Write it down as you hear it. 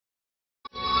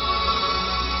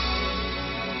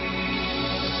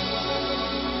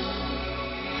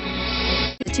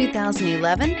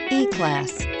2011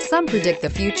 E-Class. Some predict the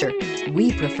future.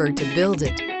 We prefer to build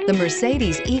it. The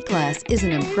Mercedes E-Class is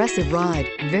an impressive ride,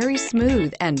 very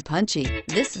smooth and punchy.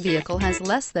 This vehicle has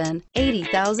less than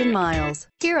 80,000 miles.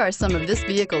 Here are some of this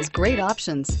vehicle's great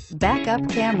options: backup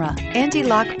camera,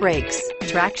 anti-lock brakes,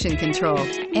 traction control,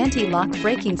 anti-lock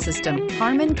braking system,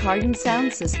 Harman Kardon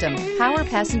sound system, power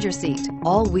passenger seat,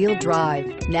 all-wheel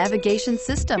drive, navigation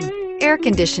system, air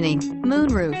conditioning,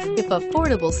 moonroof. If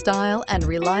affordable style and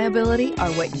reliability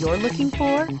are what you're looking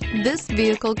for, this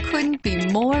vehicle couldn't be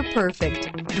more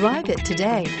perfect. Drive it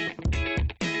today.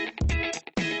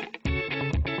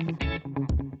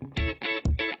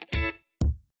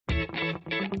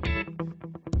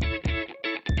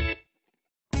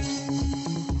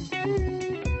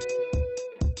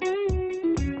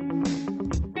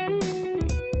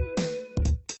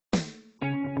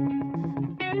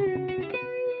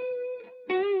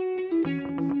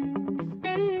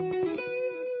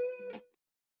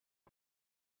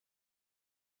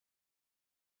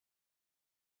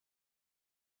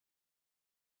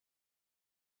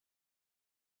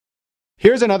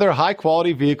 Here's another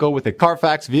high-quality vehicle with a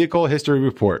Carfax Vehicle History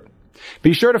Report.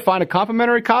 Be sure to find a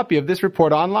complimentary copy of this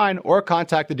report online or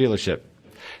contact the dealership.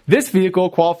 This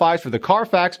vehicle qualifies for the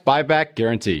Carfax Buyback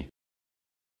Guarantee.